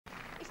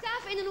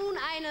Ihnen nun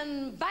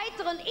einen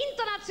weiteren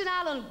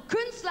internationalen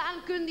Künstler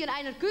ankündigen.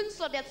 Einen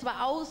Künstler, der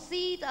zwar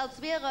aussieht,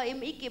 als wäre er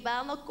im Icke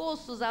Berner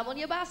Kurs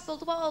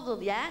zusammengebastelt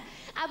worden, ja?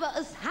 Aber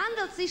es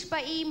handelt sich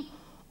bei ihm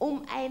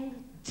um ein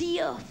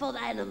Tier von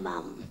einem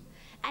Mann.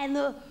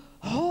 Eine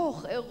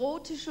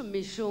hocherotische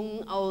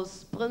Mischung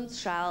aus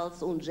Prinz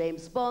Charles und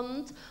James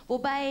Bond,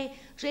 wobei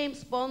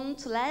James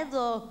Bond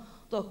leider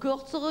der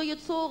kürzere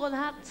gezogen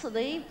hat,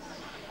 ne?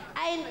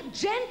 Ein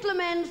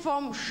Gentleman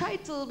vom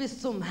Scheitel bis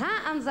zum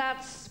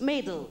Haaransatz.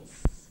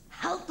 Mädels,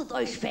 haltet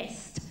euch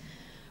fest.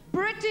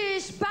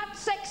 British but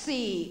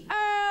sexy,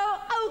 Earl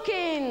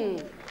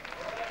Okin.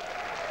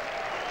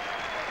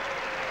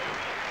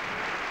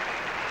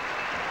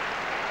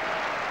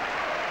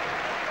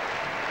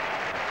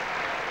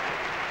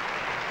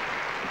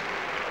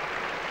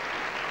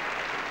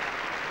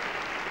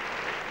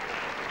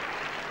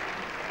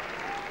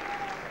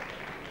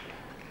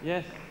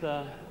 Yes,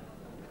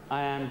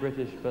 I am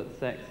British but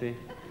sexy.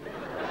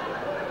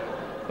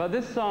 But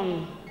this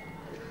song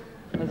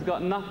has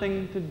got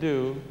nothing to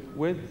do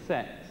with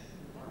sex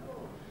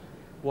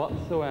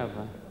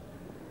whatsoever.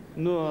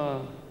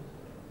 Nur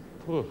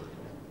Frucht.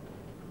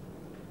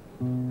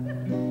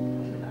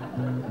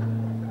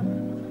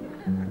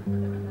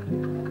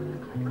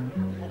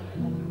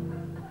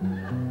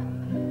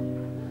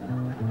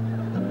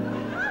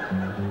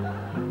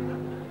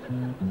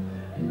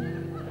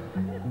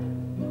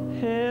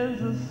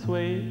 Here's a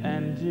sweet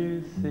and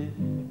juicy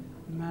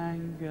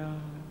mango.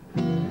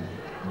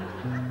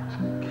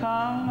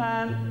 Come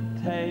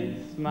and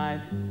taste my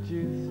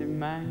juicy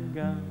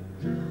mango.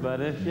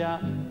 But if you're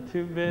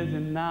too busy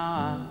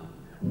now,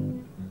 I'll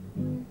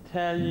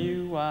tell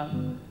you what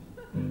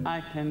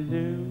I can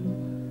do.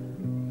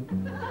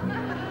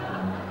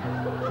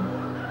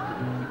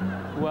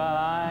 Well,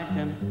 I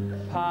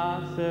can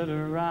pass it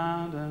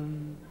around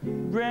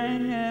and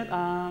bring it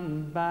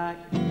on back.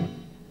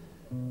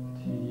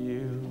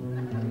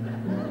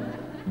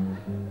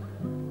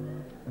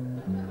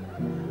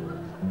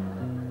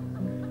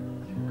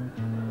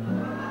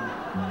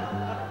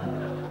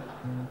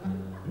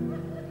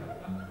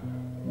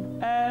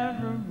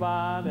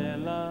 Everybody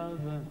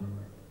loves a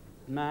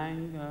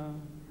mango.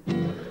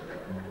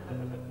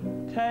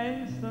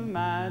 Taste the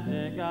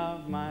magic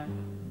of my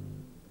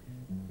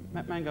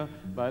mango.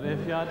 But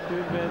if you're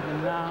too busy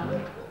now,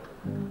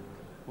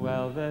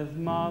 well, there's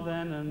more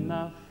than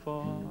enough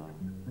for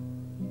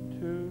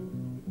two.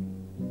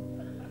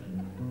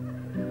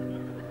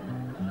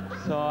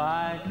 So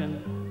I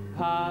can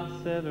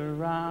pass it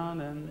around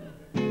and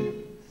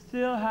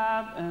still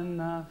have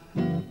enough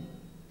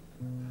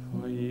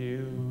for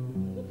you.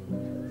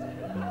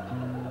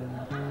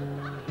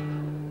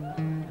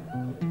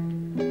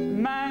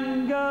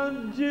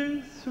 Mango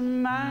juice,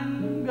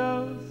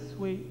 mango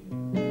sweet,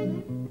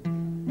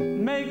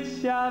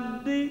 makes your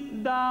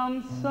deep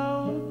down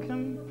soul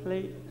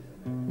complete.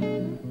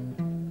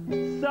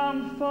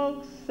 Some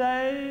folks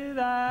say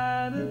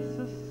that it's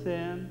a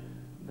sin,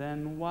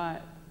 then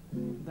wipe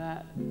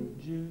that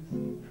juice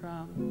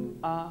from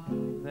off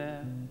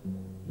their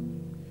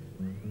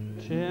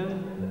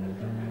chin.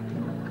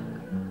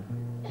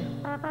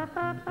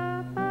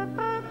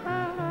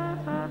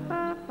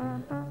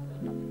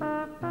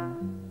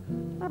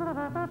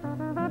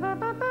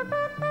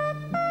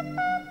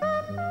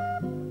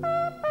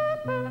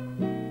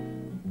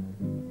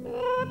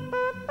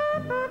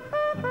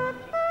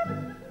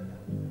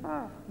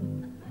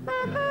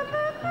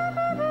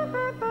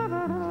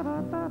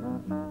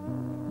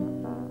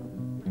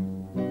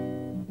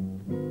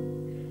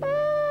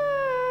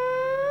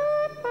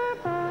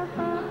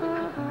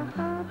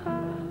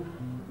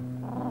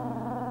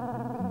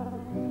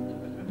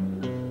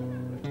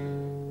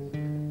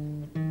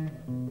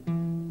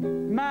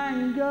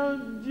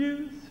 Mango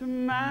juice,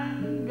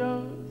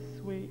 mango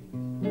sweet,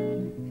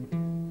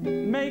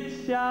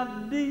 makes your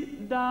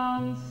deep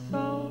down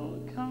soul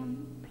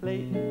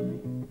complete.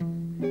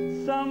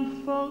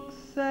 Some folks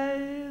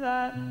say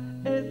that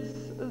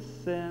it's a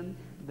sin,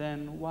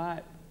 then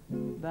wipe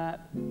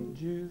that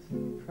juice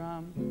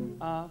from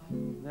off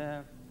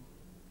their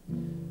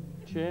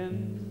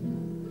chin.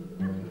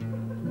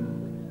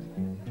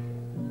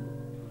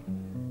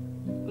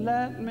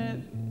 Let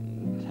me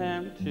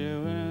tempt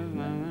you with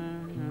my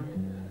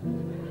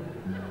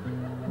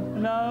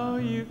no,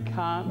 you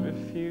can't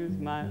refuse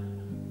my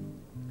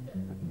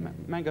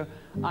mango.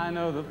 I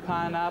know the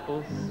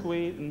pineapple's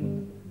sweet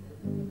and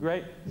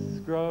grapes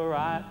grow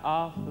right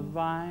off the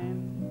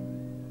vine.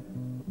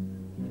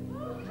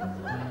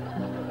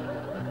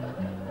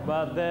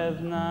 But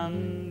there's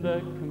none to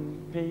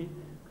compete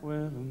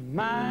with a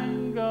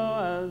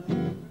mango as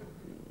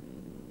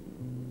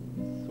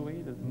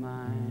sweet as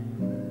mine.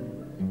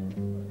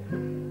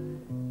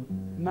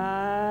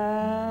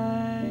 Mango.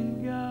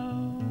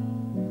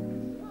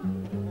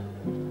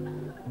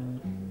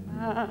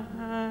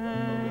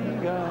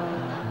 Mango,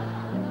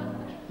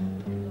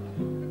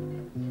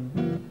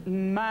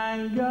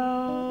 mango,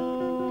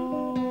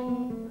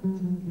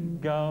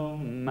 go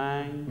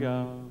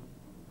mango.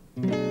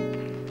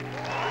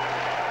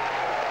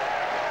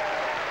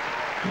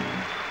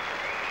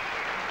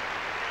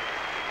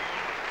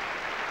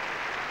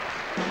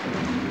 Applaus